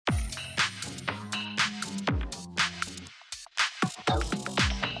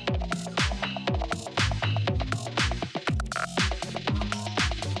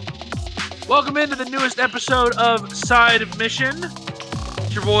Welcome into the newest episode of Side Mission.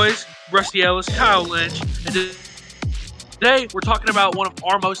 It's your boys, Rusty Ellis, Kyle Lynch, and today we're talking about one of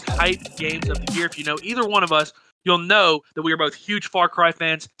our most hyped games of the year. If you know either one of us, you'll know that we are both huge Far Cry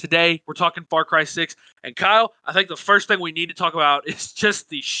fans. Today we're talking Far Cry 6. And Kyle, I think the first thing we need to talk about is just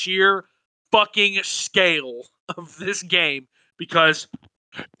the sheer fucking scale of this game because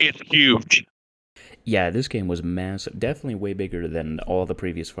it's huge. Yeah, this game was massive, definitely way bigger than all the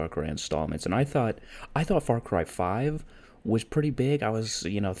previous Far Cry installments. And I thought Far Cry 5 was pretty big. I was,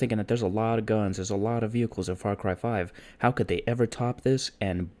 thinking that there's a lot of guns, there's a lot of vehicles in Far Cry 5. How could they ever top this?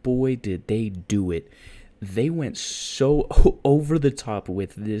 And boy, did they do it. They went so over the top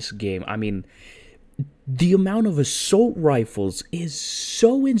with this game. I mean, the amount of assault rifles is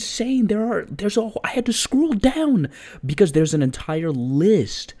so insane. I had to scroll down because there's an entire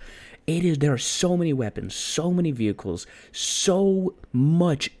list. There are so many weapons, so many vehicles, so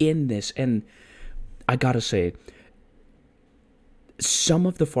much in this, and I gotta say, some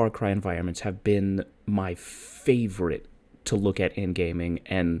of the Far Cry environments have been my favorite to look at in gaming,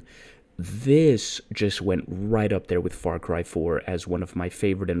 and this just went right up there with Far Cry 4 as one of my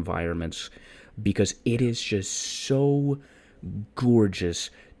favorite environments, because it is just so gorgeous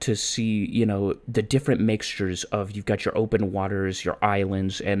to see, the different mixtures of, you've got your open waters, your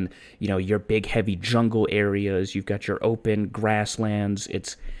islands, and, your big heavy jungle areas. You've got your open grasslands.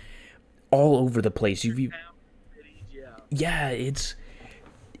 It's all over the place.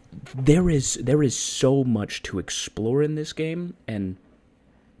 There is so much to explore in this game, and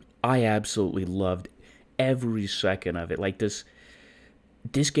I absolutely loved every second of it. Like, this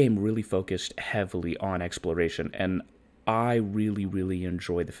game really focused heavily on exploration, and I really, really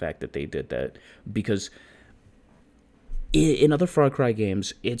enjoy the fact that they did that, because in other Far Cry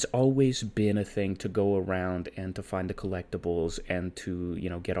games, it's always been a thing to go around and to find the collectibles and to,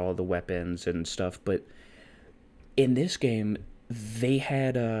 get all the weapons and stuff. But in this game, they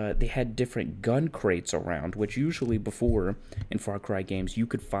had different gun crates around, which usually before in Far Cry games you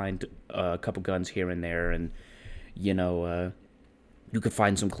could find a couple guns here and there, and you could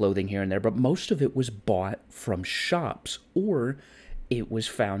find some clothing here and there, but most of it was bought from shops, or it was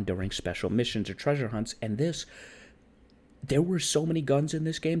found during special missions or treasure hunts. And there were so many guns in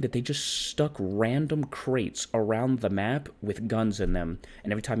this game that they just stuck random crates around the map with guns in them,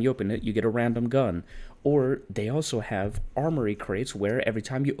 and every time you open it, you get a random gun. Or they also have armory crates where every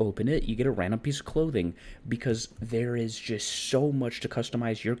time you open it, you get a random piece of clothing, because there is just so much to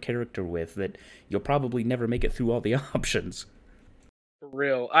customize your character with that you'll probably never make it through all the options. For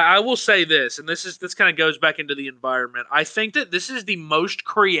real. I will say this, and this kind of goes back into the environment. I think that this is the most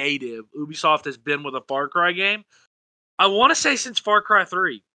creative Ubisoft has been with a Far Cry game. I want to say since Far Cry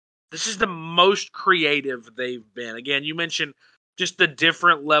 3. This is the most creative they've been. Again, you mentioned just the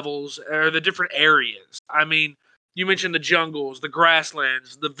different levels, or the different areas. I mean, you mentioned the jungles, the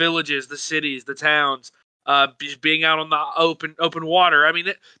grasslands, the villages, the cities, the towns, just being out on the open water. I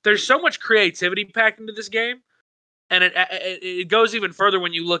mean, there's so much creativity packed into this game. And it goes even further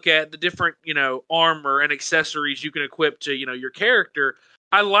when you look at the different, armor and accessories you can equip to, your character.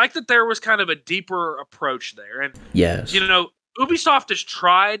 I like that there was kind of a deeper approach there. And, yes, Ubisoft has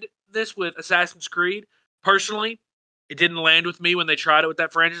tried this with Assassin's Creed. Personally, it didn't land with me when they tried it with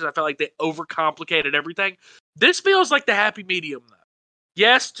that franchise. I felt like they overcomplicated everything. This feels like the happy medium, though.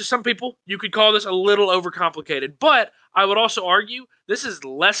 Yes, to some people, you could call this a little overcomplicated, but I would also argue this is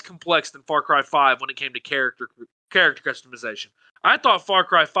less complex than Far Cry 5 when it came to character customization. I thought Far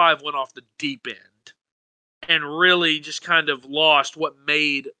Cry 5 went off the deep end and really just kind of lost what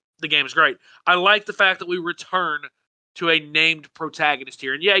made the games great. I like the fact that we return to a named protagonist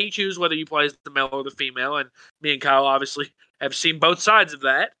here. And yeah, you choose whether you play as the male or the female, and me and Kyle obviously have seen both sides of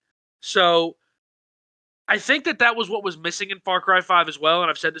that. So I think that was what was missing in Far Cry 5 as well, and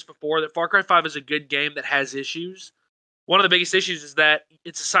I've said this before, that Far Cry 5 is a good game that has issues. One of the biggest issues is that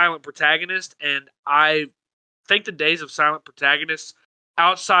it's a silent protagonist, and I think the days of silent protagonists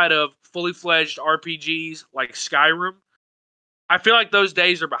outside of fully fledged RPGs like Skyrim, I feel like those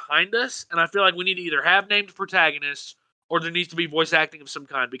days are behind us, and I feel like we need to either have named protagonists or there needs to be voice acting of some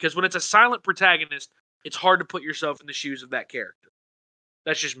kind, because when it's a silent protagonist, it's hard to put yourself in the shoes of that character.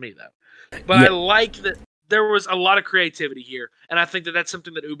 That's just me, though. But yeah. I like that there was a lot of creativity here, and I think that that's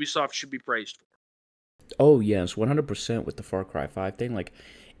something that Ubisoft should be praised for. Oh, yes, 100% with the Far Cry 5 thing. Like,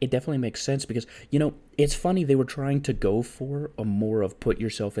 it definitely makes sense because, it's funny, they were trying to go for a more of put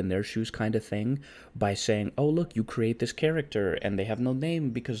yourself in their shoes kind of thing by saying, oh, look, you create this character and they have no name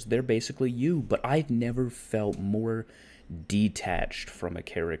because they're basically you. But I've never felt more detached from a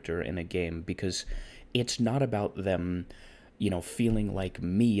character in a game because it's not about them, feeling like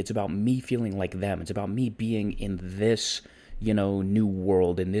me. It's about me feeling like them. It's about me being in this, new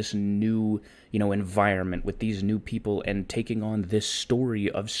world, in this new, environment with these new people and taking on this story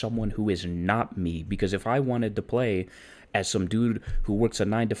of someone who is not me. Because if I wanted to play as some dude who works a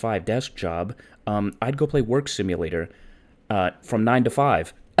 9 to 5 desk job, I'd go play Work Simulator from 9 to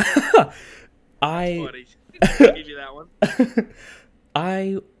 5. I Funny. I'll give you that one.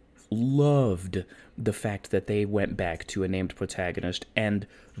 I loved the fact that they went back to a named protagonist, and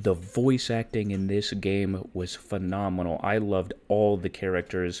the voice acting in this game was phenomenal. I loved all the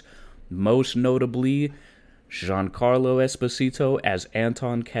characters, most notably Giancarlo Esposito as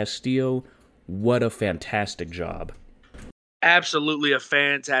Anton Castillo. What a fantastic job. Absolutely a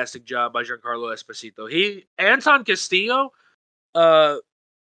fantastic job by Giancarlo Esposito. Anton Castillo, uh,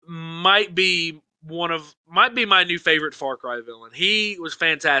 might be my new favorite Far Cry villain. He was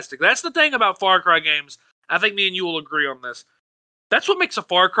fantastic. That's the thing about Far Cry games. I think me and you will agree on this. That's what makes a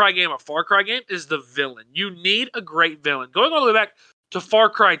Far Cry game is the villain. You need a great villain. Going all the way back to Far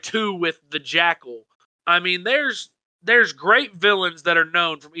Cry 2 with the Jackal. I mean, there's great villains that are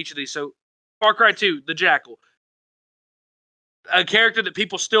known from each of these. So Far Cry 2, the Jackal, a character that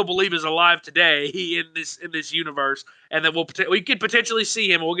people still believe is alive today in this universe, and that we could potentially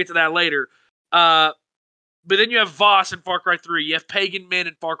see him. And we'll get to that later. But then you have Voss in Far Cry 3. You have Pagan Min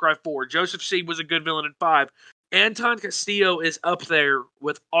in Far Cry 4. Joseph Seed was a good villain in 5. Anton Castillo is up there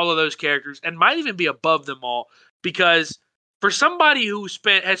with all of those characters and might even be above them all, because for somebody who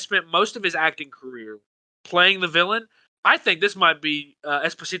has spent most of his acting career playing the villain, I think this might be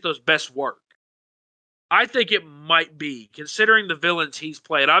Esposito's best work. I think it might be, considering the villains he's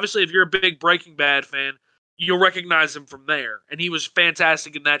played. Obviously, if you're a big Breaking Bad fan, you'll recognize him from there, and he was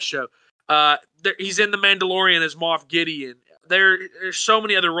fantastic in that show. He's in The Mandalorian as Moff Gideon. There's so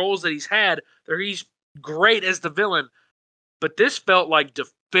many other roles that he's had. He's great as the villain, but this felt like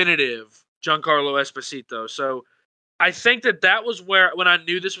definitive Giancarlo Esposito. So I think that was when I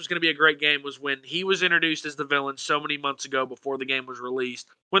knew this was going to be a great game, was when he was introduced as the villain so many months ago before the game was released.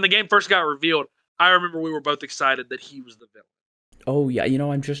 When the game first got revealed, I remember we were both excited that he was the villain. Oh, yeah,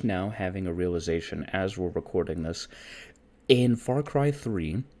 I'm just now having a realization as we're recording this. In Far Cry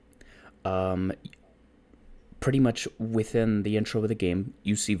 3, pretty much within the intro of the game,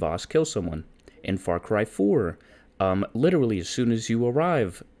 you see Voss kill someone. In Far Cry 4, literally as soon as you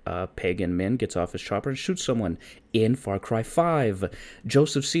arrive, Pagan Min gets off his chopper and shoots someone. In Far Cry 5,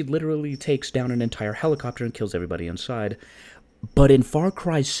 Joseph Seed literally takes down an entire helicopter and kills everybody inside. But in Far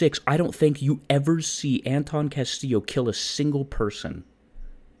Cry 6, I don't think you ever see Anton Castillo kill a single person.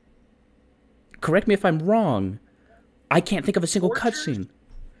 Correct me if I'm wrong. I can't think of a single cutscene.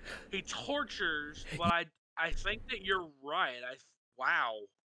 He tortures, but I think that you're right. Wow.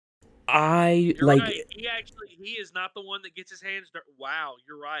 You're right. He is not the one that gets his hands dirty. Wow,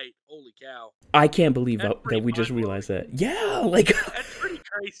 you're right. Holy cow. I can't believe that we just realized that. Yeah, that's pretty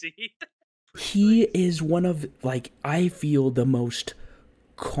crazy. He is one of, I feel the most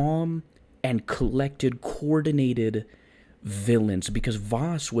calm and collected, coordinated villains, because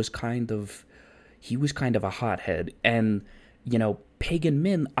Voss was kind of a hothead, and, Pagan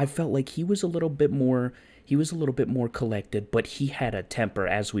Min, I felt like he was a little bit more collected, but he had a temper,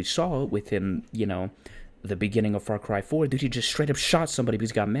 as we saw within, the beginning of Far Cry 4. Dude, he just straight up shot somebody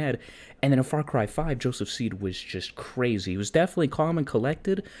because he got mad. And then in Far Cry 5, Joseph Seed was just crazy. He was definitely calm and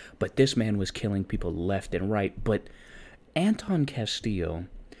collected, but this man was killing people left and right. But Anton Castillo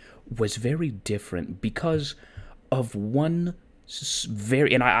was very different because of one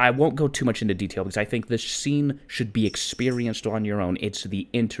and I won't go too much into detail because I think this scene should be experienced on your own. It's the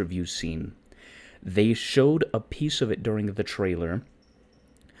interview scene. They showed a piece of it during the trailer,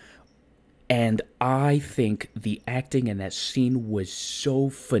 and I think the acting in that scene was so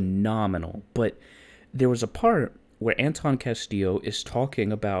phenomenal. But there was a part where Anton Castillo is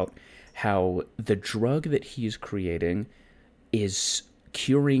talking about how the drug that he's creating is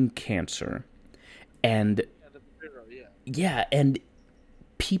curing cancer. And and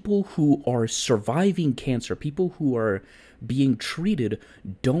people who are surviving cancer, people who are being treated,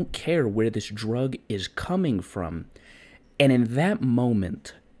 don't care where this drug is coming from. And in that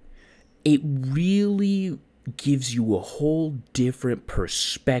moment, it really gives you a whole different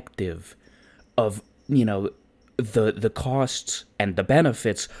perspective of, the costs and the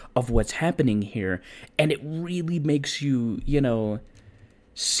benefits of what's happening here. And it really makes you,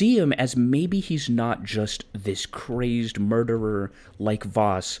 see him as maybe he's not just this crazed murderer like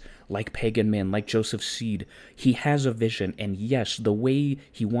Voss, like Pagan Min, like Joseph Seed. He has a vision, and yes, the way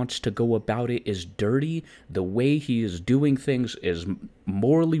he wants to go about it is dirty. The way he is doing things is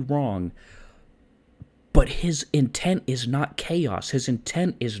morally wrong. but his intent is not chaos. His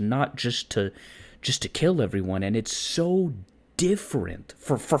intent is not just to kill everyone, and it's so different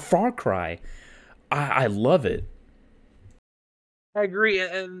for Far Cry. I love it. I agree,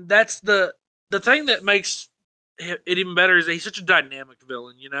 and that's the thing that makes it even better is that he's such a dynamic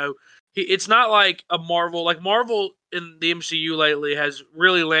villain. You know, it's not like a Marvel. Like Marvel in the MCU lately has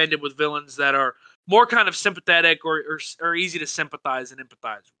really landed with villains that are more kind of sympathetic or easy to sympathize and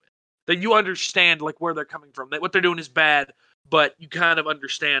empathize with. That you understand like where they're coming from. That what they're doing is bad, but you kind of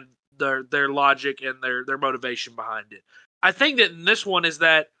understand their logic and their motivation behind it. I think that in this one is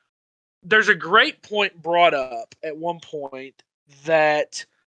that there's a great point brought up at one point that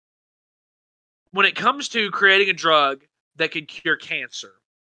when it comes to creating a drug that could cure cancer,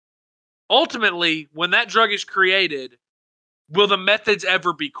 ultimately, when that drug is created, will the methods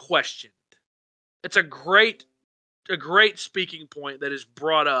ever be questioned? It's a great speaking point that is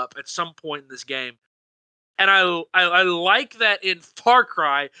brought up at some point in this game. And I like that in Far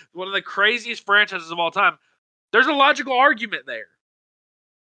Cry, one of the craziest franchises of all time, there's a logical argument there.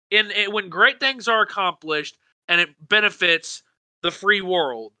 When great things are accomplished and it benefits the free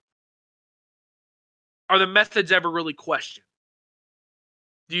world, are the methods ever really questioned?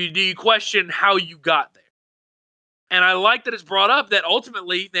 Do you question how you got there? And I like that it's brought up that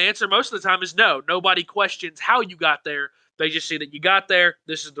ultimately the answer most of the time is no. Nobody questions how you got there. They just see that you got there.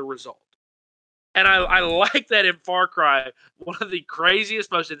 This is the result. And I like that in Far Cry, one of the craziest,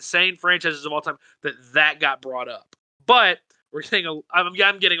 most insane franchises of all time, that got brought up. But we're getting I'm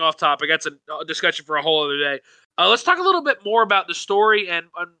getting off topic. That's a discussion for a whole other day. Let's talk a little bit more about the story and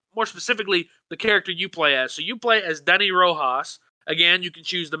more specifically the character you play as. So you play as Denny Rojas. Again, you can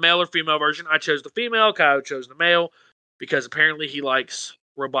choose the male or female version. I chose the female. Kyle chose the male because apparently he likes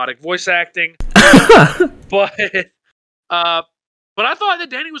robotic voice acting. but uh, but I thought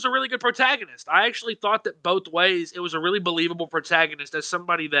that Danny was a really good protagonist. I actually thought that both ways it was a really believable protagonist as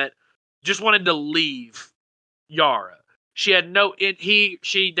somebody that just wanted to leave Yara. She had no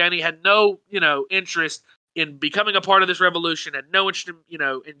Danny had no, interest in becoming a part of this revolution, had no interest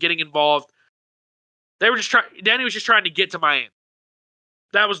in getting involved. Danny was just trying to get to Miami.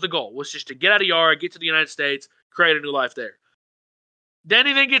 That was the goal, was just to get out of Yara, get to the United States, create a new life there.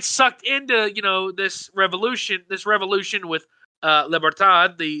 Danny then gets sucked into, this revolution with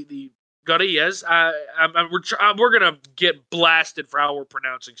Libertad, the guerrillas. We're gonna get blasted for how we're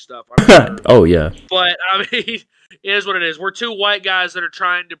pronouncing stuff. Sure. Oh yeah. But I mean, it is what it is. We're two white guys that are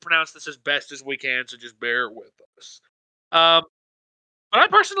trying to pronounce this as best as we can, so just bear with us. But I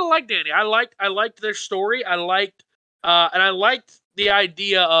personally like Danny. I liked their story. And I liked the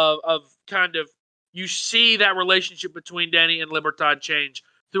idea of kind of you see that relationship between Danny and Libertad change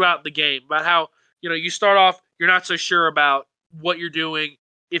throughout the game. About how you start off, you're not so sure about what you're doing,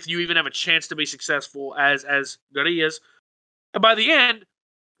 if you even have a chance to be successful as guerrillas. And by the end,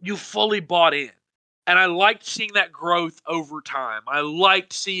 you fully bought in. And I liked seeing that growth over time. I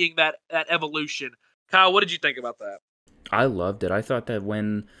liked seeing that evolution. Kyle, what did you think about that? I loved it. I thought that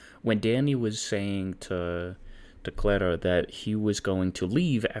when Danny was saying to Clara that he was going to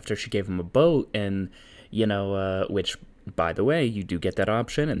leave after she gave him a boat, and which, by the way, you do get that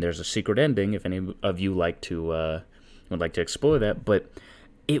option, and there's a secret ending if any of you would like to explore that. But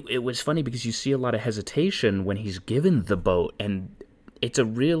it was funny because you see a lot of hesitation when he's given the boat, and it's a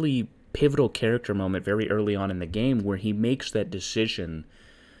really pivotal character moment very early on in the game where he makes that decision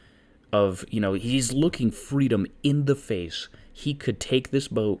of, he's looking freedom in the face. He could take this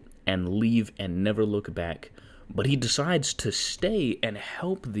boat and leave and never look back. But he decides to stay and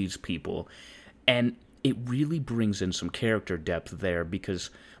help these people. And it really brings in some character depth there because,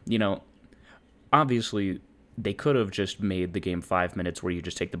 obviously they could have just made the game 5 minutes where you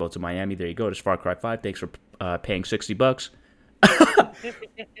just take the boat to Miami. There you go. It's Far Cry 5. Thanks for paying $60.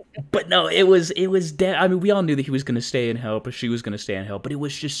 But no, it was I mean, we all knew that he was going to stay and help, or she was going to stay and help, but it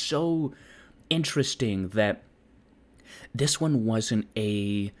was just so interesting that this one wasn't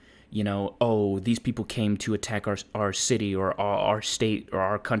a, these people came to attack our city or our state or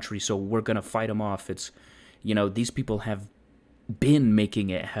our country, so we're going to fight them off. It's, these people have been making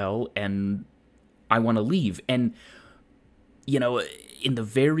it hell, and I want to leave. And, in the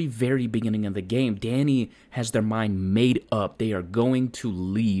very, very beginning of the game, Danny has their mind made up. They are going to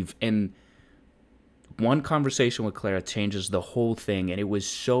leave. And one conversation with Clara changes the whole thing. And it was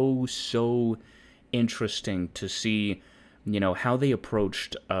so, so interesting to see, how they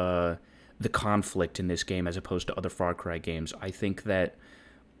approached the conflict in this game as opposed to other Far Cry games. I think that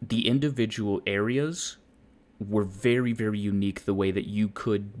the individual areas were very, very unique. The way that you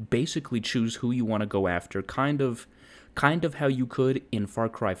could basically choose who you want to go after, kind of how you could in Far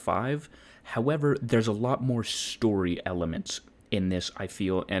Cry 5. However, there's a lot more story elements in this, I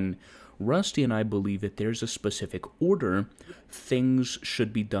feel, and Rusty and I believe that there's a specific order things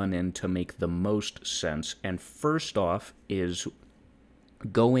should be done in to make the most sense. And first off is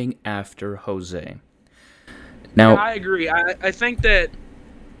going after Jose. Yeah, Now, I agree. I think that,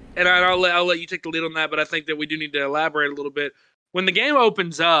 and I'll let you take the lead on that, but I think that we do need to elaborate a little bit. When the game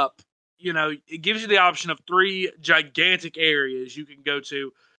opens up, it gives you the option of 3 gigantic areas you can go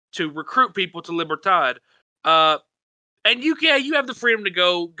to recruit people to Libertad. Uh, and you have the freedom to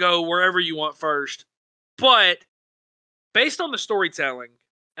go wherever you want first. But based on the storytelling,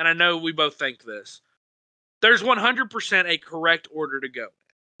 and I know we both think this, there's 100% a correct order to go.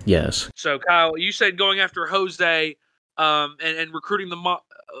 yes. So Kyle, you said going after Jose, and recruiting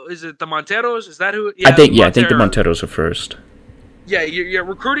is it the Monteros? Is that who? I Yeah, think the yeah, I think the Monteros. Monteros are first. Yeah, you're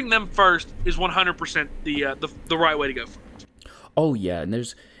recruiting them first is 100% the right way to go first. Oh yeah, and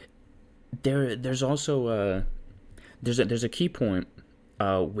there's also there's a key point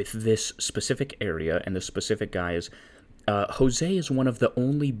with this specific area and the specific guy is Jose is one of the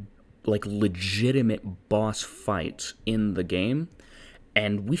only like legitimate boss fights in the game,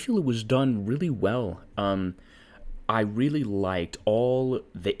 and we feel it was done really well. I really liked all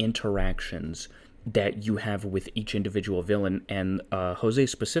the interactions that you have with each individual villain, and Jose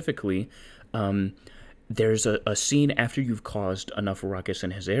specifically. There's a scene after you've caused enough ruckus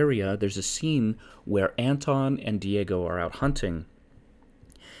in his area. There's a scene where Anton and Diego are out hunting,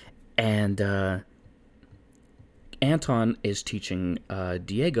 and Anton is teaching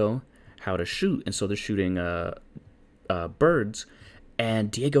Diego how to shoot, and so they're shooting birds,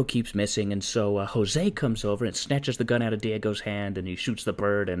 and Diego keeps missing, and so Jose comes over and snatches the gun out of Diego's hand, and he shoots the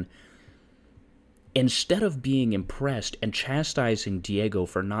bird, and instead of being impressed and chastising Diego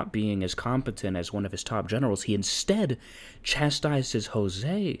for not being as competent as one of his top generals, he instead chastises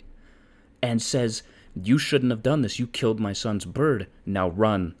Jose and says, "You shouldn't have done this. You killed my son's bird. Now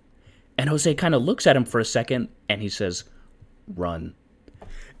run." And Jose kind of looks at him for a second and he says, "Run."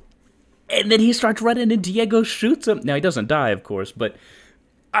 And then he starts running and Diego shoots him. Now he doesn't die, of course, but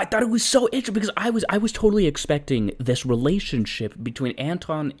I thought it was so interesting because I was totally expecting this relationship between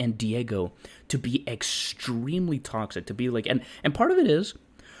Anton and Diego to be extremely toxic, to be like, and part of it is,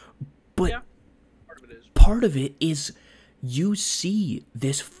 but Yeah, part of it is. part of it is you see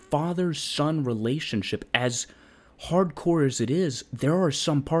this father-son relationship as hardcore as it is. There are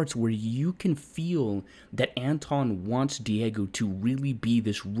some parts where you can feel that Anton wants Diego to really be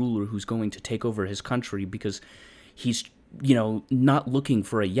this ruler who's going to take over his country because he's not looking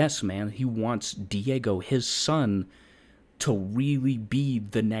for a yes man. He wants Diego, his son, to really be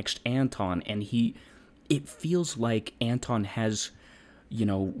the next Anton. And it feels like Anton has,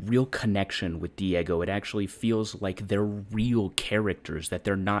 real connection with Diego. It actually feels like they're real characters, that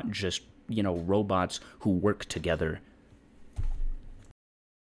they're not just, robots who work together.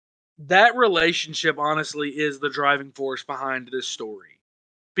 That relationship, honestly, is the driving force behind this story,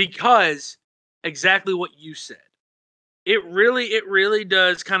 because exactly what you said. It really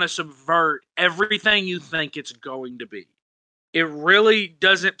does kind of subvert everything you think it's going to be. It really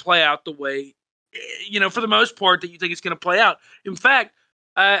doesn't play out the way, for the most part, that you think it's going to play out. In fact,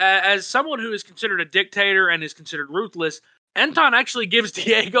 as someone who is considered a dictator and is considered ruthless, Anton actually gives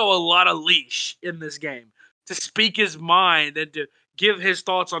Diego a lot of leash in this game to speak his mind and to give his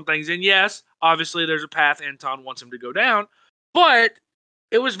thoughts on things. And yes, obviously, there's a path Anton wants him to go down, but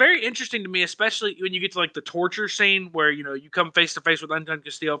it was very interesting to me, especially when you get to like the torture scene where you come face to face with Anton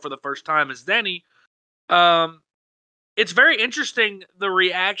Castillo for the first time as Denny. Um, it's very interesting the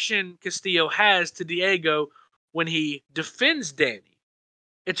reaction Castillo has to Diego when he defends Danny.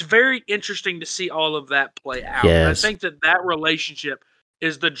 It's very interesting to see all of that play out, and I Yes. think that relationship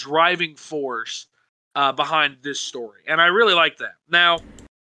is the driving force behind this story, and I really like that. Now,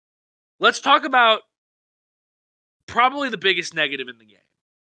 let's talk about probably the biggest negative in the game,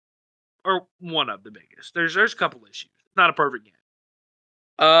 or one of the biggest. There's a couple issues. It's not a perfect game.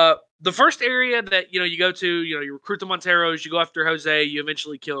 The first area that you go to, you recruit the Monteros, you go after Jose, you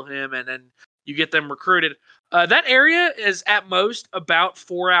eventually kill him, and then you get them recruited. That area is at most about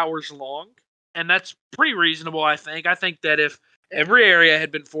 4 hours long, and that's pretty reasonable. I think that if every area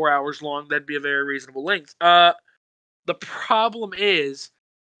had been 4 hours long, that'd be a very reasonable length. The problem is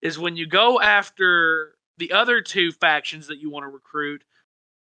when you go after the other two factions that you want to recruit,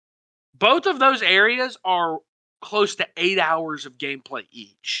 both of those areas are close to 8 hours of gameplay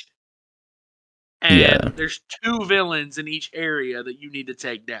each. Yeah. And there's two villains in each area that you need to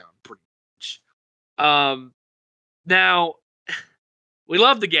take down, pretty much. Um, Now, we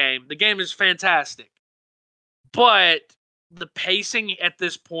love the game. The game is fantastic. But the pacing at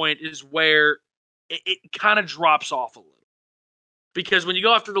this point is where it kind of drops off a little. Because when you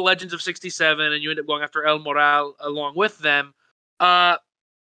go after the Legends of 67 and you end up going after El Moral along with them, uh,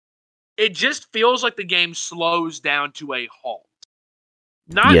 it just feels like the game slows down to a halt.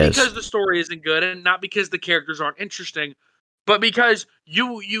 Not Yes. because the story isn't good and not because the characters aren't interesting, but because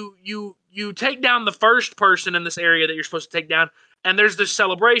you take down the first person in this area that you're supposed to take down, and there's this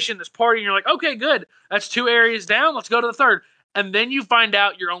celebration, this party, and you're like, okay, good. That's 2 areas down. Let's go to the third. And then you find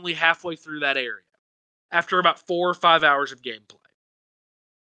out you're only halfway through that area after about 4 or 5 hours of gameplay.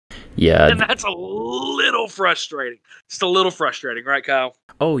 Yeah. And that's a little frustrating. Just a little frustrating, right, Kyle?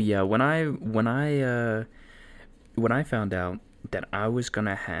 Oh yeah. When I found out that I was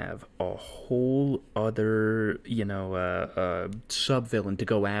gonna have a whole other, sub villain to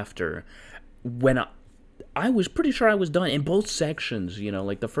go after, when I was pretty sure I was done in both sections.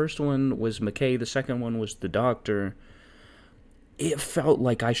 Like the first one was McKay, the second one was the Doctor. It felt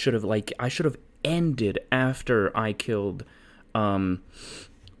like I should have ended after I killed,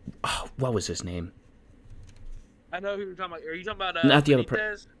 what was his name? I know who you're talking about. Are you talking about Not the other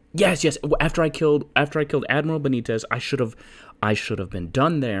Benitez? Yes. After I killed Admiral Benitez, I should have been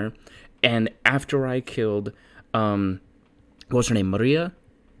done there. And after I killed, what was her name? Maria.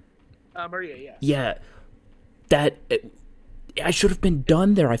 Maria, yes. Yeah, I should have been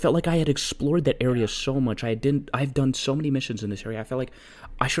done there. I felt like I had explored that area so much. I've done so many missions in this area. I felt like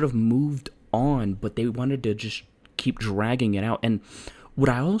I should have moved on, but they wanted to just keep dragging it out. And what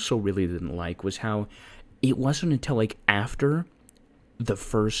I also really didn't like was how it wasn't until like after the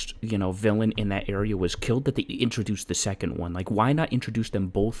first, villain in that area was killed that they introduced the second one. Like, why not introduce them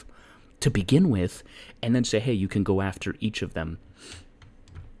both to begin with, and then say, hey, you can go after each of them?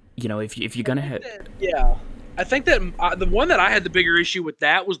 If you're gonna have, Yeah. I think that the one that I had the bigger issue with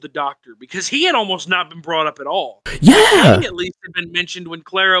that was the Doctor, because he had almost not been brought up at all. yeah, McKay at least had been mentioned when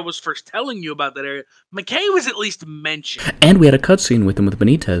Clara was first telling you about that area. McKay was at least mentioned. and we had a cutscene with him with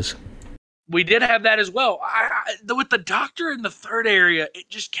Benitez. We did have that as well. With the Doctor in the third area, it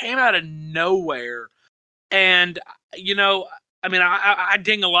just came out of nowhere. And, I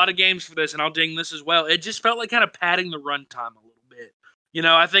ding a lot of games for this, and I'll ding this as well. It just felt like kind of padding the runtime a little bit.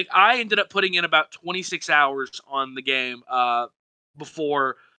 I think I ended up putting in about 26 hours on the game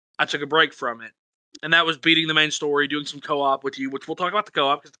before I took a break from it. And that was beating the main story, doing some co-op with you, which we'll talk about the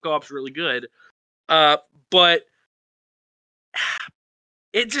co-op because the co-op's really good. But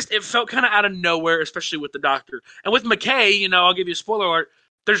it felt kind of out of nowhere, especially with the Doctor. And with McKay, I'll give you a spoiler alert,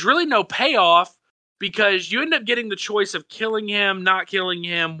 there's really no payoff because you end up getting the choice of killing him, not killing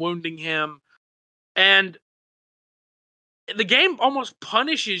him, wounding him. And the game almost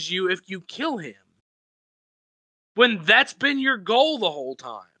punishes you if you kill him, when that's been your goal the whole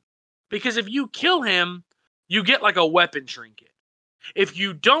time. Because if you kill him, you get like a weapon trinket. If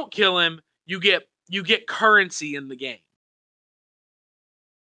you don't kill him, you get currency in the game.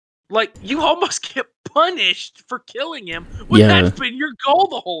 Like, you almost get punished for killing him when that's been your goal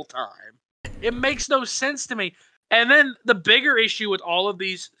the whole time. It makes no sense to me. And then the bigger issue with all of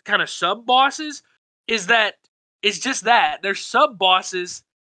these kind of sub-bosses is that it's just that. They're sub-bosses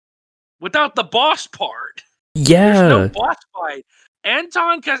without the boss part. Yeah. There's no boss fight.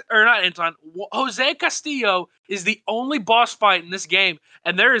 Jose Castillo is the only boss fight in this game,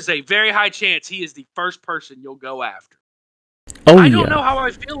 and there is a very high chance he is the first person you'll go after. Oh, I don't know how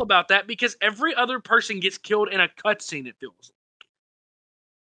I feel about that, because every other person gets killed in a cutscene, it feels like.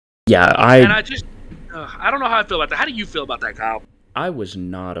 Yeah, And I don't know how I feel about that. How do you feel about that, Kyle? I was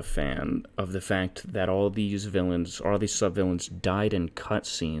not a fan of the fact that all these sub-villains died in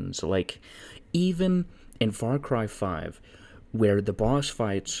cutscenes. Like, even in Far Cry 5, where the boss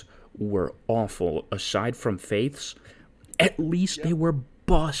fights were awful, aside from Faith's, at least they were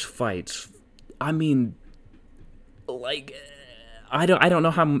boss fights. I mean, like, I don't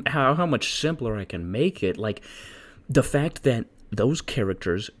know how much simpler I can make it. Like, the fact that those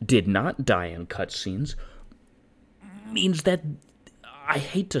characters did not die in cutscenes means that, I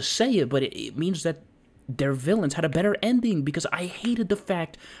hate to say it, but it means that their villains had a better ending, because I hated the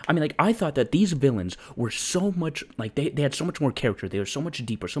fact, I thought that these villains were so much, like, they had so much more character, they were so much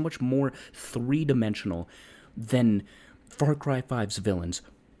deeper, so much more three-dimensional than Far Cry 5's villains.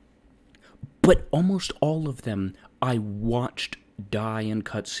 But almost all of them I watched die in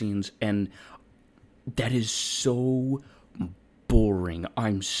cutscenes, and that is so boring.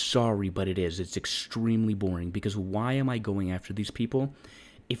 I'm sorry, but it is. It's extremely boring, because why am I going after these people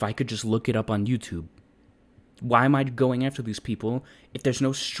if I could just look it up on YouTube? Why am I going after these people if there's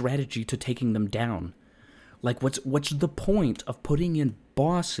no strategy to taking them down? Like, what's the point of putting in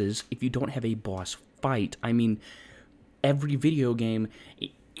bosses if you don't have a boss fight? I mean, every video game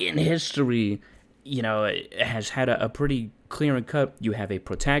in history, has had a pretty clear and cut. You have a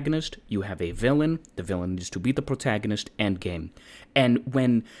protagonist, you have a villain. The villain needs to beat the protagonist. End game. And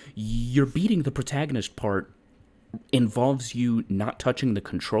when you're beating the protagonist part involves you not touching the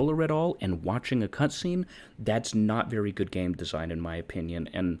controller at all and watching a cutscene, that's not very good game design in my opinion.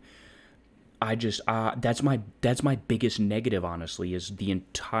 And I just that's my biggest negative, honestly, is the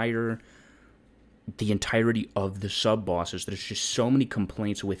entirety of the sub bosses. There's just so many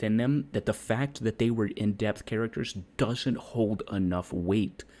complaints within them that the fact that they were in-depth characters doesn't hold enough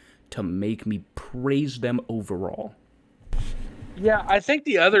weight to make me praise them overall. Yeah, I think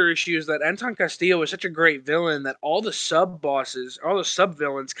the other issue is that Anton Castillo is such a great villain that all the sub bosses, all the sub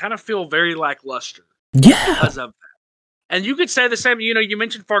villains, kind of feel very lackluster Yeah. because of that. And you could say the same. You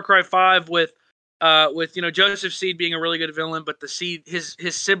mentioned Far Cry 5 with Joseph Seed being a really good villain, but the Seed his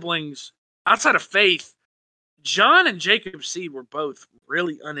siblings outside of Faith, John and Jacob Seed were both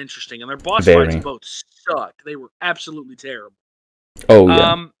really uninteresting, and their boss fights Very. both sucked. They were absolutely terrible. Oh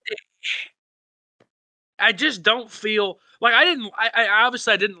yeah. I just don't feel like I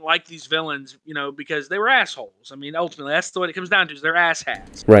obviously I didn't like these villains, because they were assholes. I mean, ultimately, that's what it comes down to, is they're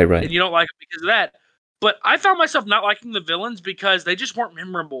asshats. Right. And you don't like them because of that. But I found myself not liking the villains because they just weren't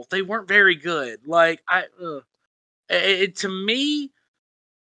memorable. They weren't very good. Like, to me,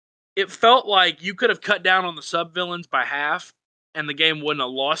 it felt like you could have cut down on the sub villains by half, and the game wouldn't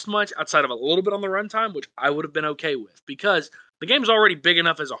have lost much outside of a little bit on the runtime, which I would have been okay with, because the game's already big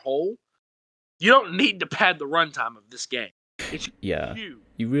enough as a whole. You don't need to pad the runtime of this game. It's Yeah. huge.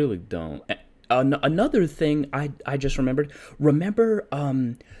 You really don't. Another thing I just remembered. Remember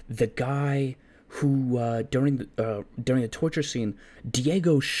the guy who during the torture scene,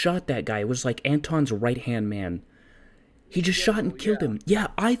 Diego shot that guy. It was like Anton's right-hand man. He just shot and killed him. Yeah,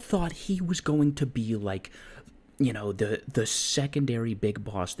 I thought he was going to be like, the secondary big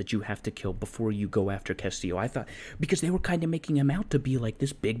boss that you have to kill before you go after Castillo. I thought, because they were kind of making him out to be like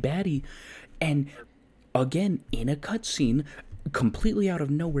this big baddie. And again, in a cutscene, completely out of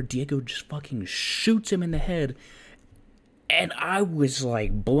nowhere, Diego just fucking shoots him in the head. And I was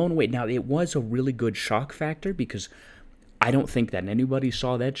like blown away. Now, it was a really good shock factor because I don't think that anybody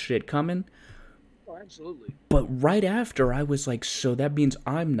saw that shit coming. Oh, absolutely. But right after, I was like, so that means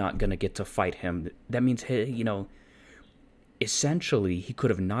I'm not going to get to fight him. That means, essentially, he could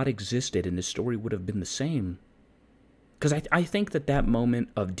have not existed and the story would have been the same. Because I think that moment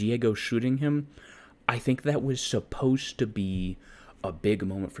of Diego shooting him, I think that was supposed to be a big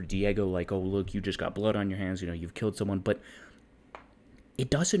moment for Diego. Like, oh, look, you just got blood on your hands. You've killed someone. But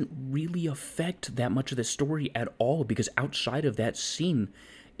it doesn't really affect that much of the story at all, because outside of that scene,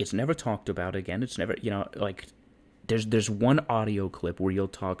 it's never talked about again. It's never, like, there's one audio clip where you'll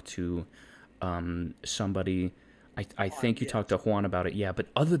talk to somebody. I think you talked to Juan about it, yeah. But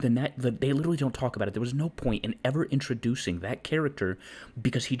other than that, they literally don't talk about it. There was no point in ever introducing that character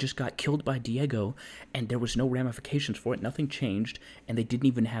because he just got killed by Diego, and there was no ramifications for it. Nothing changed, and they didn't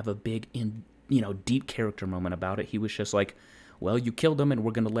even have a big, deep character moment about it. He was just like, well, you killed him, and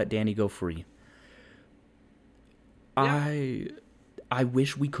we're going to let Danny go free. Yeah. I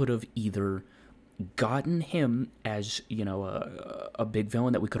wish we could have either gotten him as, a big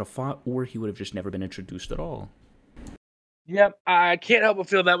villain that we could have fought, or he would have just never been introduced at all. Yep, I can't help but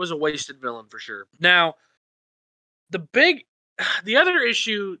feel that was a wasted villain for sure. Now, the other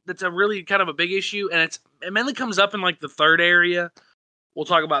issue that's a really kind of a big issue, and it mainly comes up in like the third area. We'll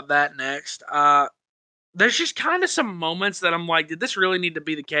talk about that next. There's just kind of some moments that I'm like, did this really need to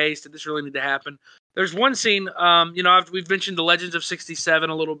be the case? Did this really need to happen? There's one scene, we've mentioned the Legends of 67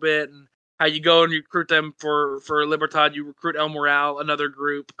 a little bit, and how you go and you recruit them for Libertad. You recruit El Moral, another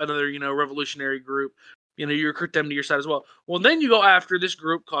group, another, revolutionary group. You recruit them to your side as well. Well, then you go after this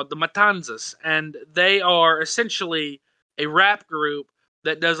group called the Matanzas, and they are essentially a rap group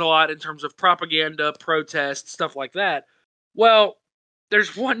that does a lot in terms of propaganda, protest, stuff like that. Well,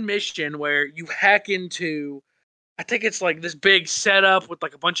 there's one mission where you hack into, I think it's like this big setup with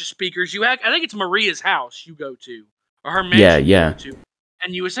like a bunch of speakers. I think it's Maria's house you go to, or her mansion you go to,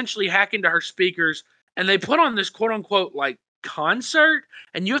 and you essentially hack into her speakers, and they put on this quote unquote like concert,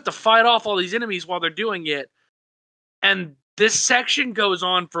 and you have to fight off all these enemies while they're doing it. And this section goes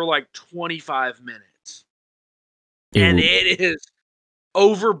on for like 25 minutes. Ew. And it is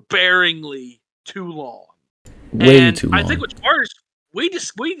overbearingly too long. Way too long. I think what's worse, we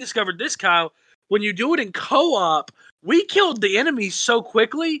discovered this, Kyle, when you do it in co-op, we killed the enemies so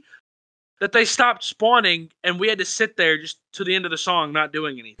quickly that they stopped spawning and we had to sit there just to the end of the song not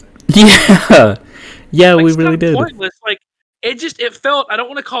doing anything. Yeah. Yeah, Like, we it's really not did. pointless. Like, it felt, I don't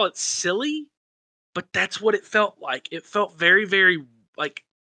want to call it silly, but that's what it felt like. It felt very, very, like,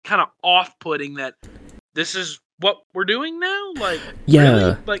 kind of off-putting that this is what we're doing now? Like, Yeah.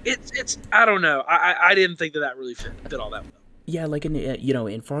 really? Like, it's I don't know. I didn't think that really fit all that well. Yeah, like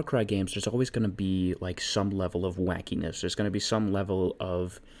in Far Cry games, there's always going to be like some level of wackiness. There's going to be some level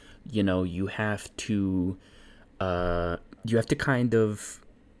of, you have to kind of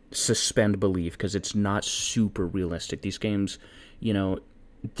suspend belief because it's not super realistic. These games, you know,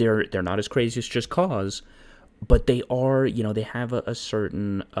 they're not as crazy as Just Cause, but they are, they have a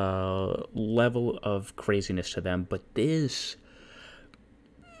certain level of craziness to them. But this,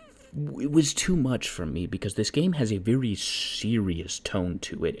 it was too much for me because this game has a very serious tone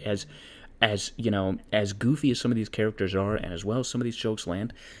to it. As goofy as some of these characters are, and as well as some of these jokes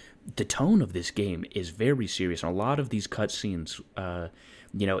land, the tone of this game is very serious. And a lot of these cutscenes,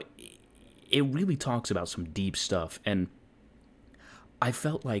 it really talks about some deep stuff. And I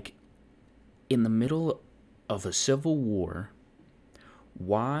felt like in the middle of a civil war,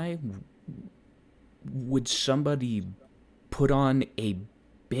 why would somebody put on a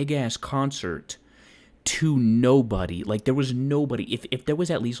big ass concert to nobody? Like, there was nobody. If there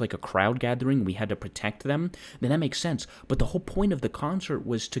was at least like a crowd gathering and we had to protect them, then that makes sense. But the whole point of the concert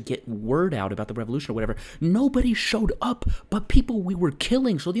was to get word out about the revolution or whatever. Nobody showed up but people we were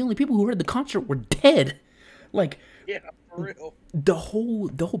killing, so the only people who heard the concert were dead. Like, Yeah, for real. the whole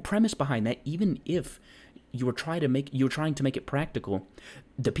premise behind that, even if you were trying to make it practical,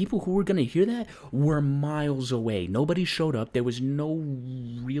 the people who were going to hear that were miles away. Nobody showed up. There was no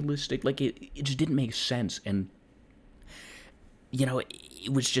realistic, like, it just didn't make sense. And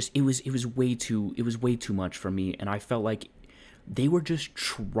it was way too much for me. And I felt like they were just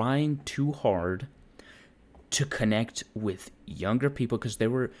trying too hard to connect with younger people, because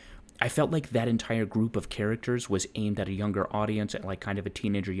I felt like that entire group of characters was aimed at a younger audience, at like kind of a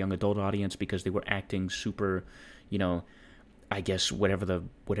teenager, young adult audience, because they were acting super, I guess whatever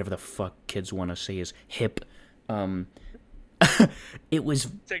the fuck kids want to say is hip. It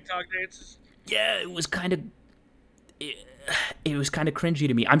was TikTok dances. Yeah, it was kind of it was kind of cringy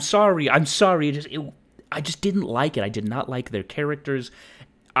to me. I'm sorry. I just didn't like it. I did not like their characters.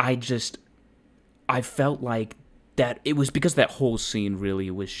 I felt like that it was because that whole scene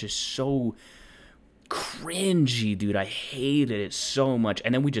really was just so cringy, dude. I hated it so much.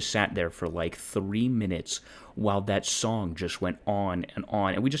 And then we just sat there for like 3 minutes while that song just went on and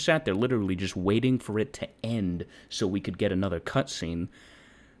on. And we just sat there literally just waiting for it to end so we could get another cutscene.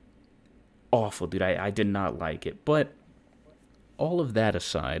 Awful, dude. I did not like it. But all of that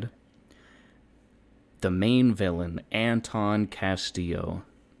aside, the main villain, Anton Castillo,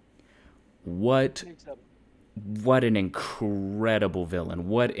 what an incredible villain.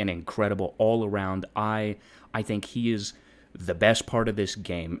 What an incredible all around. I think he is the best part of this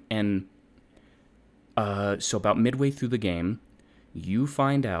game. And so about midway through the game, you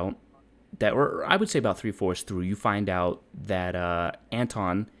find out that, or I would say about 3/4 through, you find out that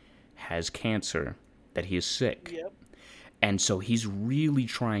Anton has cancer, that he is sick. Yep. And so he's really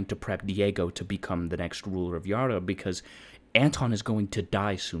trying to prep Diego to become the next ruler of Yara, because Anton is going to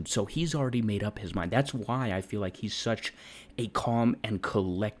die soon. So he's already made up his mind. That's why I feel like he's such a calm and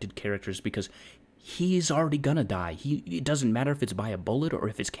collected character, is because he's already gonna die. It doesn't matter if it's by a bullet or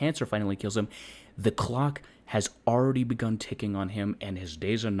if his cancer finally kills him. The clock has already begun ticking on him, and his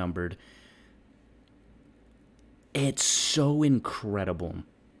days are numbered. It's so incredible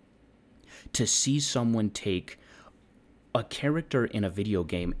to see someone take a character in a video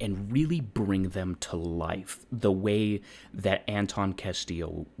game and really bring them to life the way that Anton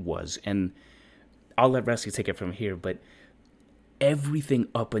Castillo was. And I'll let Wesley take it from here, but everything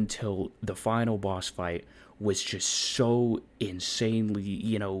up until the final boss fight was just so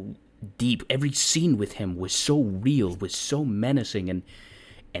insanely, deep. Every scene with him was so real, was so menacing, and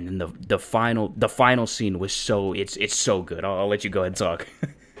then the final scene was it's so good. I'll let you go ahead and talk.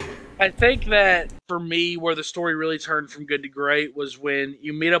 I think that for me, where the story really turned from good to great was when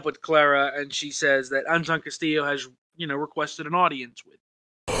you meet up with Clara and she says that Anton Castillo has, requested an audience with.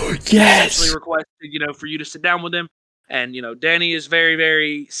 Yes. Essentially requested, for you to sit down with him. And, Danny is very,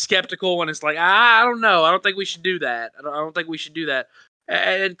 very skeptical and it's like, I don't know. I don't think we should do that. I don't think we should do that.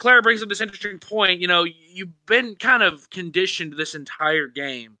 And Clara brings up this interesting point. You've been kind of conditioned this entire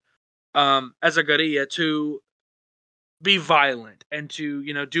game as a guerrilla to be violent and to,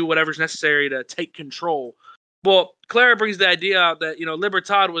 do whatever's necessary to take control. Well, Clara brings the idea out that,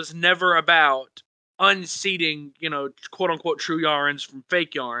 Libertad was never about unseating, quote unquote, true Yarans from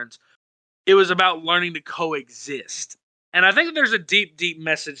fake Yarans. it was about learning to coexist. And I think that there's a deep, deep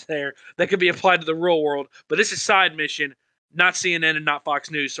message there that could be applied to the real world. But this is side mission, not CNN and not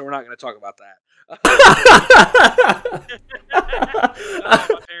Fox News, so we're not going to talk about that.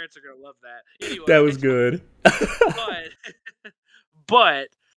 My parents are going to love that. Anyway, that was good. but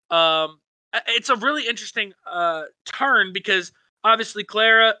it's a really interesting turn because obviously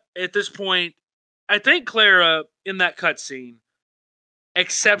Clara at this point, I think Clara in that cutscene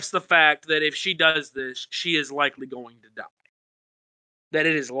accepts the fact that if she does this, she is likely going to die. That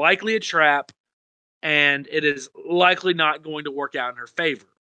it is likely a trap, and it is likely not going to work out in her favor.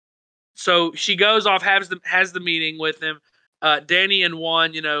 So she goes off, has the meeting with him. Danny and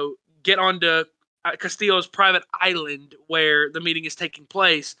Juan, get onto Castillo's private island where the meeting is taking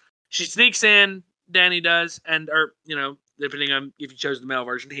place. She sneaks in, Danny does, depending on if you chose the male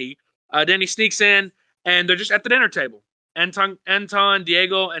version, Danny sneaks in, and they're just at the dinner table. Anton,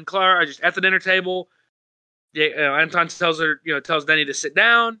 Diego, and Clara are just at the dinner table. Anton tells Danny to sit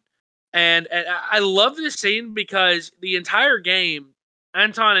down, and I love this scene because the entire game,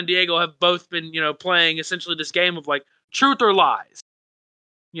 Anton and Diego have both been playing essentially this game of like truth or lies,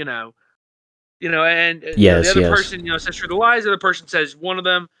 and yes, the other person says truth or lies, the other person says one of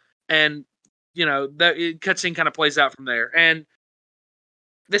them, and that cutscene kind of plays out from there. And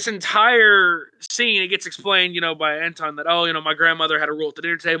this entire scene, it gets explained, by Anton that, my grandmother had a rule at the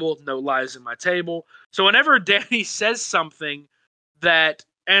dinner table, no lies in my table. So whenever Danny says something that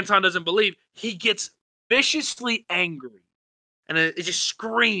Anton doesn't believe, he gets viciously angry. And it just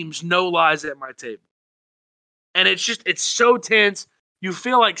screams, no lies at my table. And it's so tense. You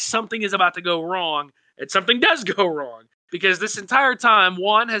feel like something is about to go wrong, and something does go wrong. Because this entire time,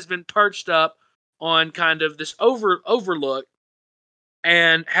 Juan has been perched up on kind of this overlook,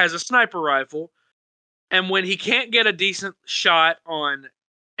 and has a sniper rifle. And when he can't get a decent shot on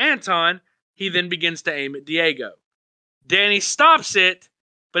Anton, he then begins to aim at Diego. Danny stops it,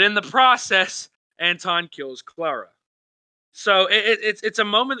 but in the process, Anton kills Clara. So it's a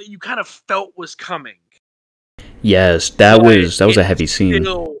moment that you kind of felt was coming. Yes, that was a heavy scene.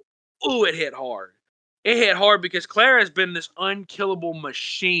 It hit hard. It hit hard because Clara has been this unkillable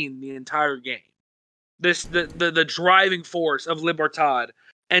machine the entire game. The driving force of Libertad,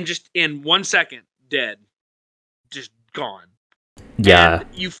 and just in 1 second, dead, just gone. Yeah.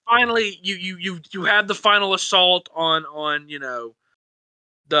 And you finally you have the final assault on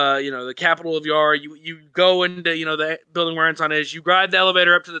the capital of Yara. You go into the building where Anton is. You ride the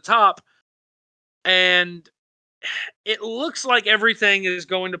elevator up to the top, and it looks like everything is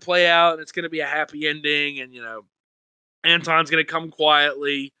going to play out, and it's going to be a happy ending, and Anton's going to come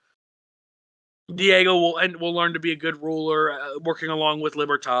quietly. Diego will learn to be a good ruler, working along with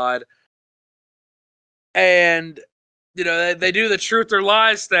Libertad. And, they do the truth or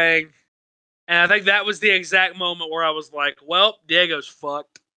lies thing. And I think that was the exact moment where I was like, well, Diego's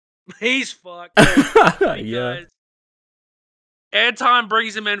fucked. He's fucked. Yeah. Anton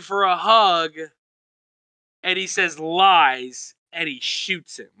brings him in for a hug, and he says lies, and he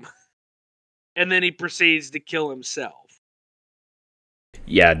shoots him. And then he proceeds to kill himself.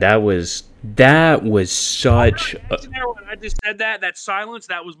 Yeah, that was such. When I just said that silence,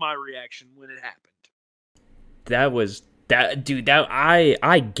 that was my reaction when it happened.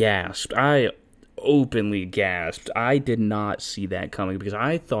 I gasped. I openly gasped. I did not see that coming because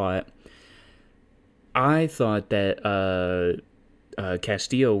I thought that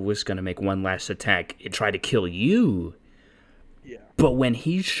Castillo was gonna make one last attack and try to kill you. Yeah. But when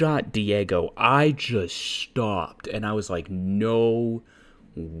he shot Diego, I just stopped and I was like, no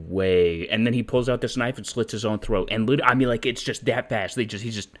way. And then he pulls out this knife and slits his own throat. And it's just that fast. They're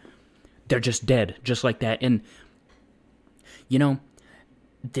just dead, just like that. And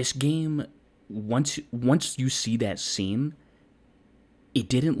this game, once you see that scene, it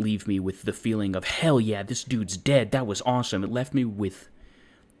didn't leave me with the feeling of hell yeah, this dude's dead. That was awesome. It left me with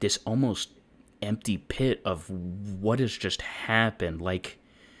this almost empty pit of what has just happened. Like,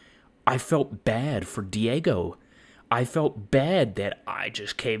 I felt bad for Diego. I felt bad that I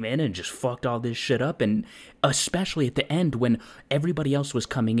just came in and just fucked all this shit up, and especially at the end when everybody else was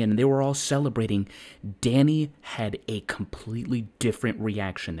coming in and they were all celebrating, Danny had a completely different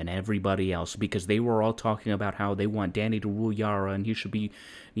reaction than everybody else because they were all talking about how they want Danny to rule Yara and he should be,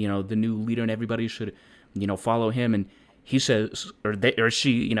 the new leader and everybody should, follow him. And he says, or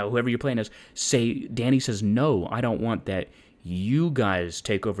she, whoever you're playing as, Danny says, no, I don't want that. You guys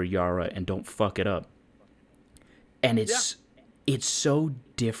take over Yara and don't fuck it up. And it's so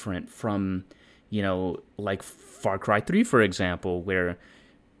different from, like Far Cry 3, for example, where,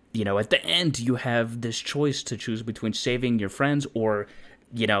 at the end you have this choice to choose between saving your friends or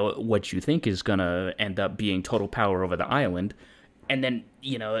what you think is gonna end up being total power over the island. And then,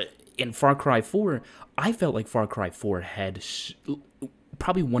 in Far Cry 4, I felt like Far Cry 4 had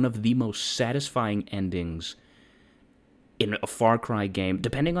probably one of the most satisfying endings in a Far Cry game,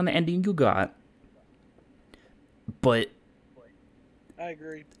 depending on the ending you got. But I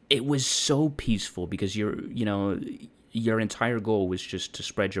agree. it was so peaceful because your entire goal was just to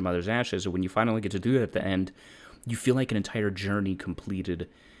spread your mother's ashes, and when you finally get to do it at the end, you feel like an entire journey completed,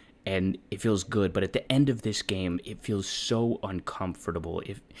 and it feels good. But at the end of this game, it feels so uncomfortable.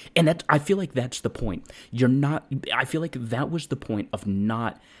 I feel like that's the point. I feel like that was the point of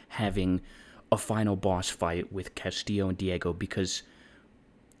not having a final boss fight with Castillo and Diego, because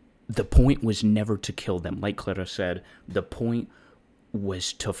the point was never to kill them. Like Clara said, the point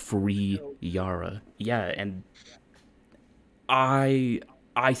was to free Yara. Yeah, and I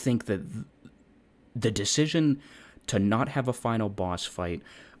think that the decision to not have a final boss fight,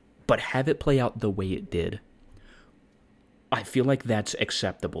 but have it play out the way it did, I feel like that's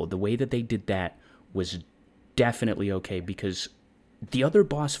acceptable. The way that they did that was definitely okay, because the other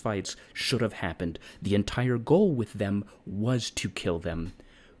boss fights should have happened. The entire goal with them was to kill them.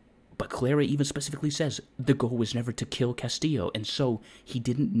 But Clara even specifically says the goal was never to kill Castillo, and so he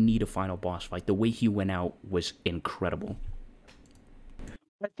didn't need a final boss fight. The way he went out was incredible.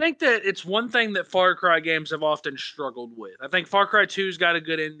 I think that it's one thing that Far Cry games have often struggled with. I think Far Cry 2's got a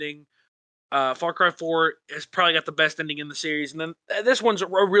good ending. Far Cry 4 has probably got the best ending in the series. And then this one's a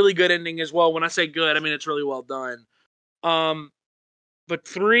really good ending as well. When I say good, I mean it's really well done. But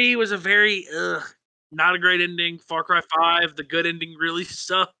 3 was a very, not a great ending. Far Cry 5, the good ending really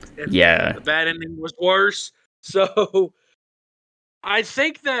sucked. And Yeah. the bad ending was worse. So I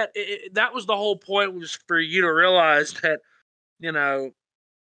think that that was the whole point, was for you to realize that,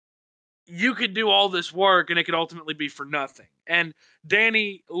 you could do all this work and it could ultimately be for nothing. And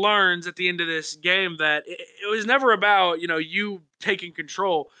Danny learns at the end of this game that it was never about, you taking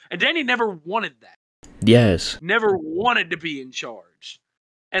control. And Danny never wanted that. Yes. Never wanted to be in charge.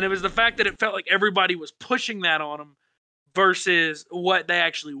 And it was the fact that it felt like everybody was pushing that on him versus what they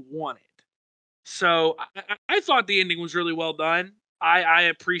actually wanted. So I thought the ending was really well done. I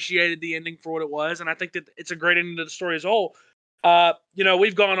appreciated the ending for what it was, and I think that it's a great ending to the story as a whole.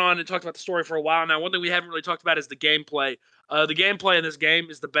 We've gone on and talked about the story for a while now. One thing we haven't really talked about is the gameplay. The gameplay in this game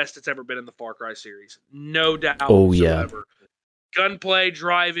is the best it's ever been in the Far Cry series. No doubt whatsoever. Yeah. Gunplay,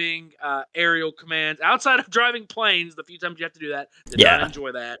 driving, aerial commands. Outside of driving planes, the few times you have to do that, did not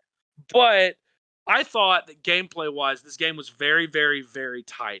enjoy that. But I thought that gameplay-wise, this game was very, very, very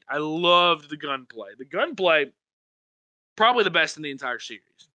tight. I loved the gunplay. The gunplay, probably the best in the entire series.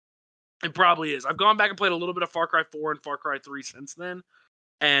 It probably is. I've gone back and played a little bit of Far Cry 4 and Far Cry 3 since then,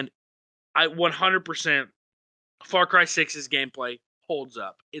 and I 100% Far Cry 6's gameplay holds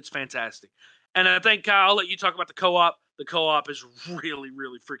up. It's fantastic. And I think, Kyle, I'll let you talk about the co-op. The co-op is really,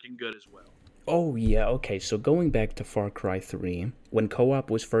 really freaking good as well. Oh, yeah, okay. So going back to Far Cry 3, when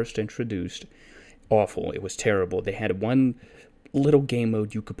co-op was first introduced, awful. It was terrible. They had one little game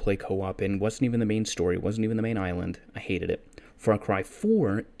mode you could play co-op in. Wasn't even the main story. Wasn't even the main island. I hated it. Far Cry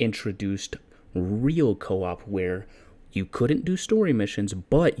 4 introduced real co-op where you couldn't do story missions,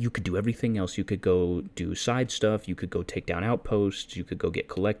 but you could do everything else. You could go do side stuff. You could go take down outposts. You could go get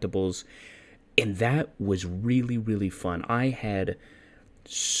collectibles. And that was really, really fun. I had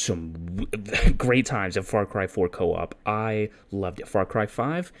some great times at Far Cry 4 co-op. I loved it. Far Cry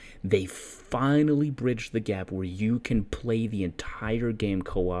 5, they finally bridged the gap where you can play the entire game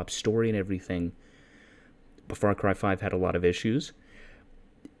co-op, story and everything. But Far Cry 5 had a lot of issues.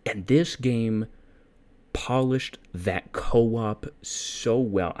 And this game polished that co-op so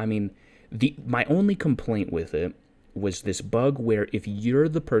well. I mean, my only complaint with it was this bug where if you're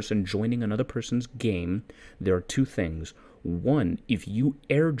the person joining another person's game, there are two things. One, if you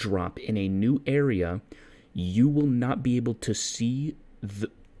airdrop in a new area, you will not be able to see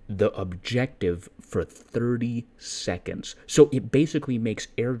the objective for 30 seconds. So it basically makes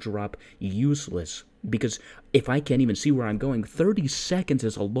airdrop useless, because if I can't even see where I'm going, 30 seconds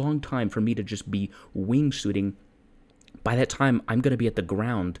is a long time for me to just be wingsuiting. By that time, I'm going to be at the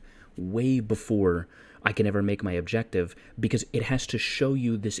ground way before I can ever make my objective, because it has to show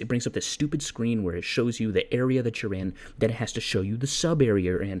you this. It brings up this stupid screen where it shows you the area that you're in, then it has to show you the sub area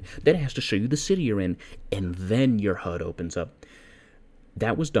you're in, then it has to show you the city you're in, and then your HUD opens up.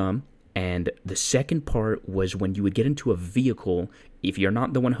 That was dumb. And the second part was when you would get into a vehicle, if you're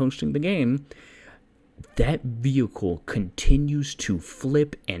not the one hosting the game, that vehicle continues to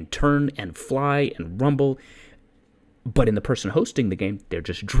flip and turn and fly and rumble. But in the person hosting the game, they're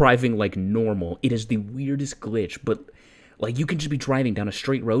just driving like normal. It is the weirdest glitch, but Like, you can just be driving down a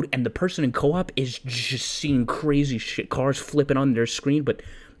straight road, and the person in co-op is just seeing crazy shit, cars flipping on their screen, but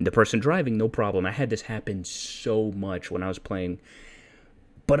the person driving, no problem. I had this happen so much when I was playing.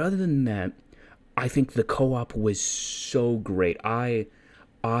 But other than that, I think the co-op was so great. I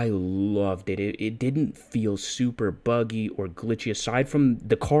loved it. It didn't feel super buggy or glitchy, aside from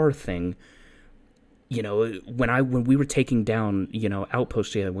the car thing. When we were taking down,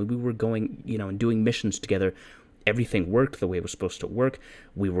 outposts together, when we were going, and doing missions together, everything worked the way it was supposed to work.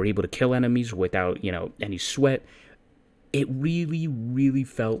 We were able to kill enemies without, any sweat. It really, really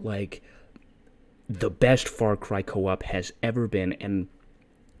felt like the best Far Cry co-op has ever been, and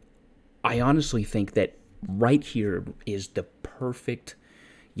I honestly think that right here is the perfect,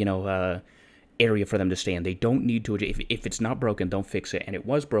 area for them to stay in. They don't need to. If it's not broken, don't fix it. And it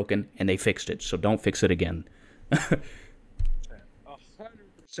was broken, and they fixed it, so don't fix it again. 100%,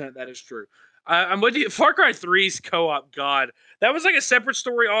 that is true. I'm with you. Far Cry 3's co-op, God, that was like a separate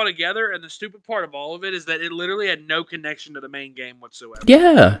story altogether. And the stupid part of all of it is that it literally had no connection to the main game whatsoever.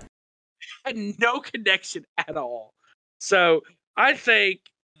 Yeah, Had no connection at all. So I think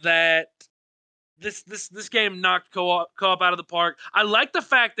that this game knocked co-op out of the park. I like the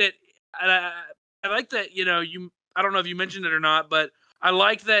fact that I like that I don't know if you mentioned it or not, but I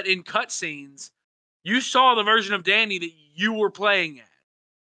like that in cutscenes you saw the version of Danny that you were playing at,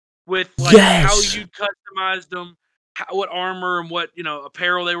 with like how you'd customized them, what armor and what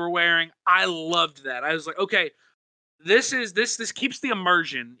apparel they were wearing. I loved that. I was like, okay, this keeps the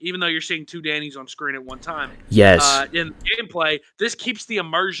immersion, even though you're seeing two Dannys on screen at one time. Yes. In gameplay, this keeps the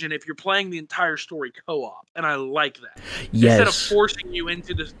immersion if you're playing the entire story co-op, and I like that. Yes. Instead of forcing you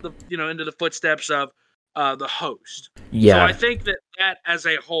into into the footsteps of the host. Yeah. So I think that as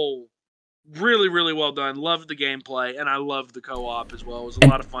a whole, really, really well done. Loved the gameplay, and I loved the co-op as well. It was a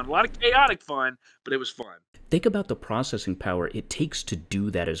lot of fun, a lot of chaotic fun, but it was fun. Think about the processing power it takes to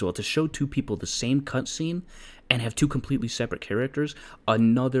do that as well, to show two people the same cutscene and have two completely separate characters.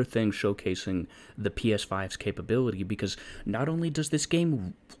 Another thing showcasing the PS5's capability, because not only does this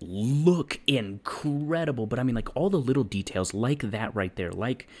game look incredible, but I mean, like, all the little details like that right there,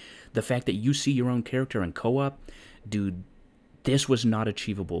 like the fact that you see your own character in co-op, dude, this was not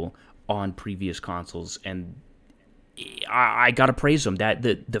achievable on previous consoles, and I gotta praise them. That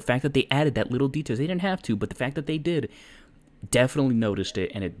the fact that they added that little details, they didn't have to, but the fact that they did, definitely noticed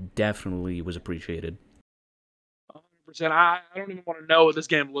it, and it definitely was appreciated. 100%. I don't even want to know what this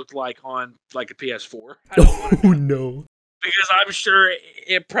game looked like on like a PS4. Oh no! Because I'm sure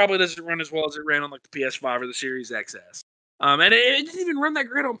it probably doesn't run as well as it ran on like the PS5 or the Series XS. And it didn't even run that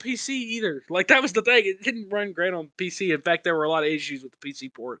great on PC either. Like, that was the thing. It didn't run great on PC. In fact, there were a lot of issues with the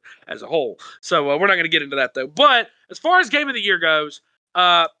PC port as a whole. So we're not going to get into that, though. But as far as Game of the Year goes,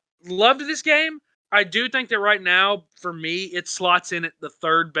 loved this game. I do think that right now, for me, it slots in at the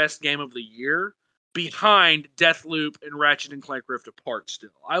third best game of the year, behind Deathloop and Ratchet and Clank Rift Apart still.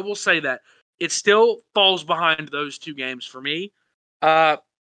 I will say that. It still falls behind those two games for me.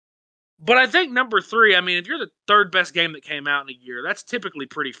 But I think number 3, I mean, if you're the third best game that came out in a year, that's typically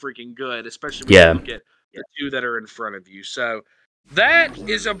pretty freaking good, especially when you look at the two that are in front of you. So that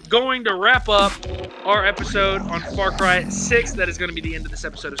is going to wrap up our episode on Far Cry 6. That is going to be the end of this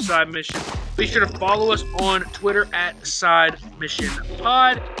episode of Side Mission. Be sure to follow us on Twitter at Side Mission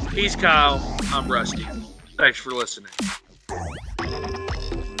Pod. He's Kyle. I'm Rusty. Thanks for listening.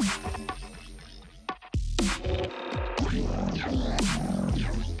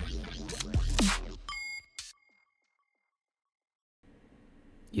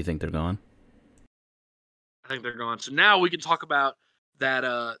 You think they're gone? I think they're gone. So now we can talk about that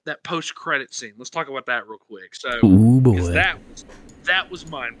post-credit scene. Let's talk about that real quick. So, ooh boy, that was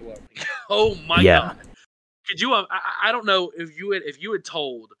mind-blowing. Oh my god! Could you? I don't know if you had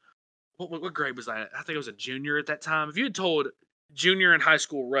told what grade was that? I think I was a junior at that time. If you had told junior in high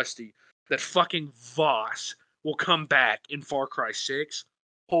school Rusty that fucking Voss will come back in Far Cry 6,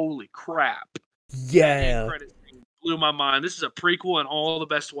 holy crap! Yeah. Blew my mind. This is a prequel in all the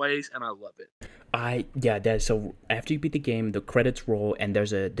best ways, and I love it. So after you beat the game, the credits roll, and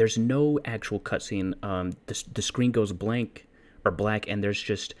there's no actual cutscene. The screen goes blank or black, and there's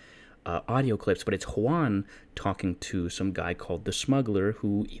just audio clips. But it's Juan talking to some guy called the Smuggler,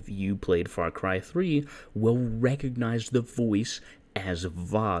 who, if you played Far Cry 3, will recognize the voice as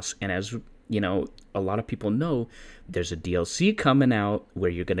Voss. And as a lot of people know, there's a DLC coming out where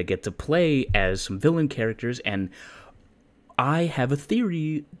you're going to get to play as some villain characters, and I have a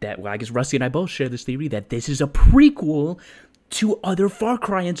theory that, well, I guess Rusty and I both share this theory, that this is a prequel to other Far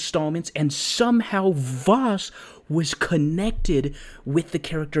Cry installments, and somehow Voss was connected with the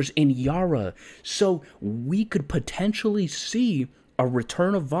characters in Yara. So we could potentially see a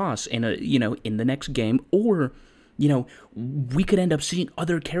return of Voss in in the next game, or we could end up seeing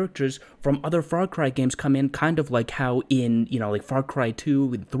other characters from other Far Cry games come in, kind of like how in, like Far Cry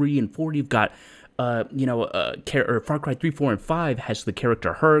 2 and 3 and 4, you've got, Far Cry 3, 4, and 5 has the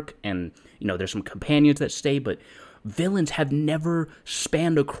character Herc, and, there's some companions that stay, but villains have never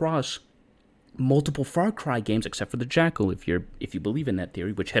spanned across multiple Far Cry games, except for the Jackal, if you believe in that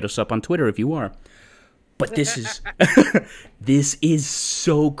theory, which hit us up on Twitter if you are. But this is this is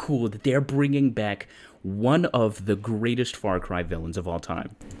so cool that they're bringing back one of the greatest Far Cry villains of all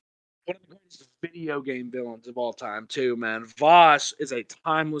time. One of the greatest video game villains of all time, too, man. Voss is a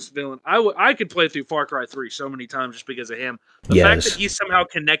timeless villain. I could play through Far Cry 3 so many times just because of him. The fact that he's somehow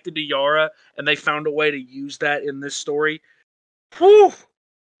connected to Yara and they found a way to use that in this story, whew,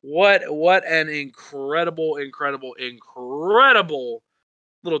 what an incredible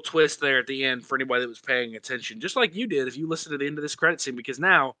little twist there at the end for anybody that was paying attention, just like you did if you listened to the end of this credit scene, because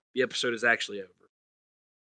now the episode is actually over.